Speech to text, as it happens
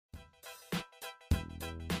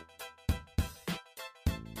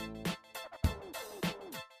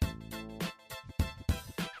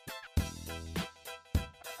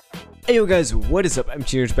Hey yo guys, what is up?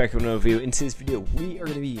 MTG back with another video. In today's video, we are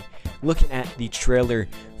going to be looking at the trailer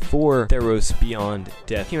for Theros Beyond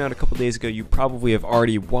Death. It came out a couple days ago. You probably have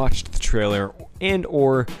already watched the trailer and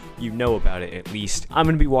or you know about it at least. I'm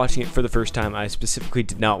going to be watching it for the first time. I specifically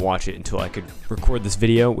did not watch it until I could record this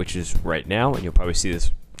video, which is right now, and you'll probably see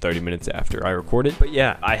this 30 minutes after I record it. But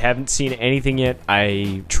yeah, I haven't seen anything yet.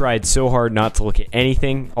 I tried so hard not to look at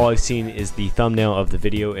anything. All I've seen is the thumbnail of the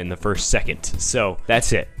video in the first second. So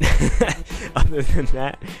that's it. Other than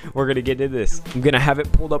that, we're gonna get into this. I'm gonna have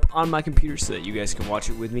it pulled up on my computer so that you guys can watch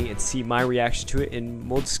it with me and see my reaction to it, and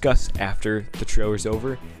we'll discuss after the trailer's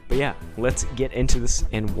over. But yeah, let's get into this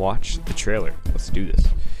and watch the trailer. Let's do this.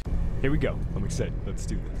 Here we go. I'm excited. Let's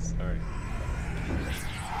do this. All right.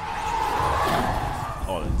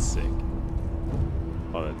 Oh, that's sick.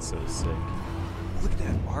 Oh, that's so sick. Look at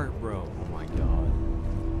that art, bro. Oh my god.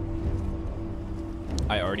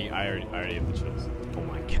 I already have the chills. Oh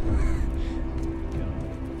my god.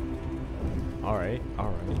 Alright,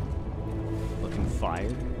 alright. Looking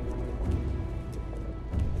fire.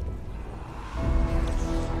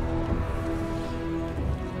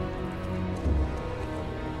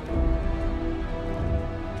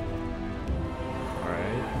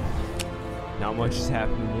 Not much is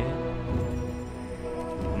happening yet.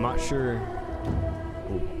 I'm not sure.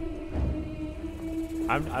 Ooh.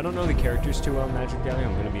 I don't know the characters too well in Magic Gallery,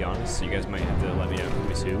 I'm gonna be honest, so you guys might have to let me know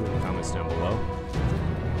who is who in the comments down below.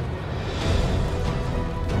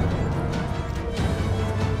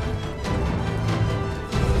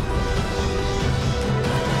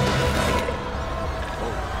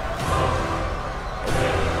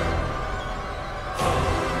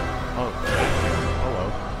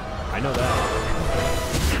 I know that.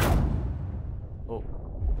 Oh.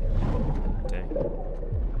 Dang.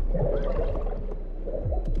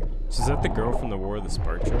 So is that the girl from the War of the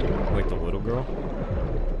Spark Trade? Like the little girl?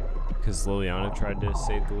 Because Liliana tried to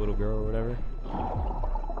save the little girl or whatever?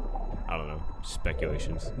 I don't know.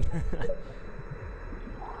 Speculations.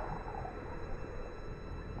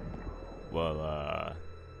 Well,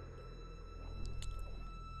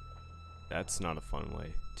 that's not a fun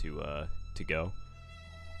way to go.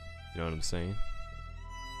 You know what I'm saying?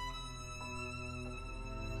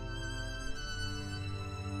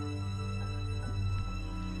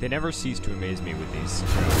 They never cease to amaze me with these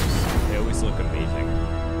trailers. They always look amazing.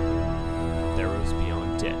 Theros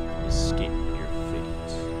Beyond Death. Escape your fate.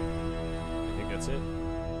 I think that's it.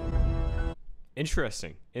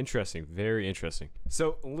 Interesting. Interesting. Very interesting.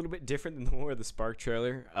 So, a little bit different than the War of the Spark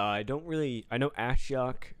trailer. I know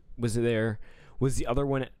Ashiok was there. Was the other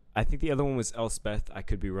one... I think the other one was Elspeth. I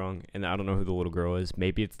could be wrong, and I don't know who the little girl is.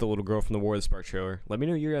 Maybe it's the little girl from the War of the Spark trailer. Let me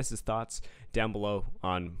know your guys' thoughts down below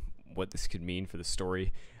on what this could mean for the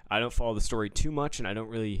story. I don't follow the story too much, and I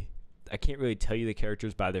can't really tell you the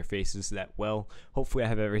characters by their faces that well. Hopefully I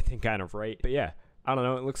have everything kind of right. But yeah, I don't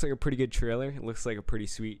know. It looks like a pretty good trailer. It looks like a pretty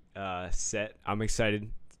sweet set. I'm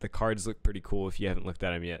excited. The cards look pretty cool if you haven't looked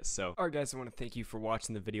at them yet. So, alright guys, I want to thank you for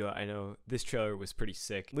watching the video. I know this trailer was pretty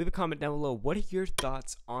sick. Leave a comment down below. What are your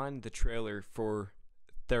thoughts on the trailer for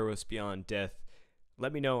Theros Beyond Death?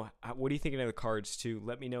 Let me know. What are you thinking of the cards too?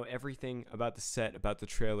 Let me know everything about the set, about the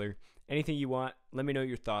trailer. Anything you want, let me know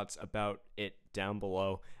your thoughts about it down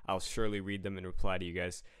below. I'll surely read them and reply to you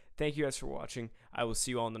guys. Thank you guys for watching. I will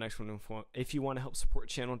see you all in the next one. If you want to help support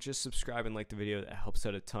the channel, just subscribe and like the video. That helps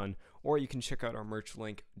out a ton. Or you can check out our merch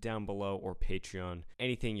link down below or Patreon.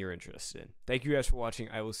 Anything you're interested in. Thank you guys for watching.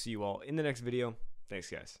 I will see you all in the next video.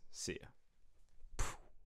 Thanks guys. See ya.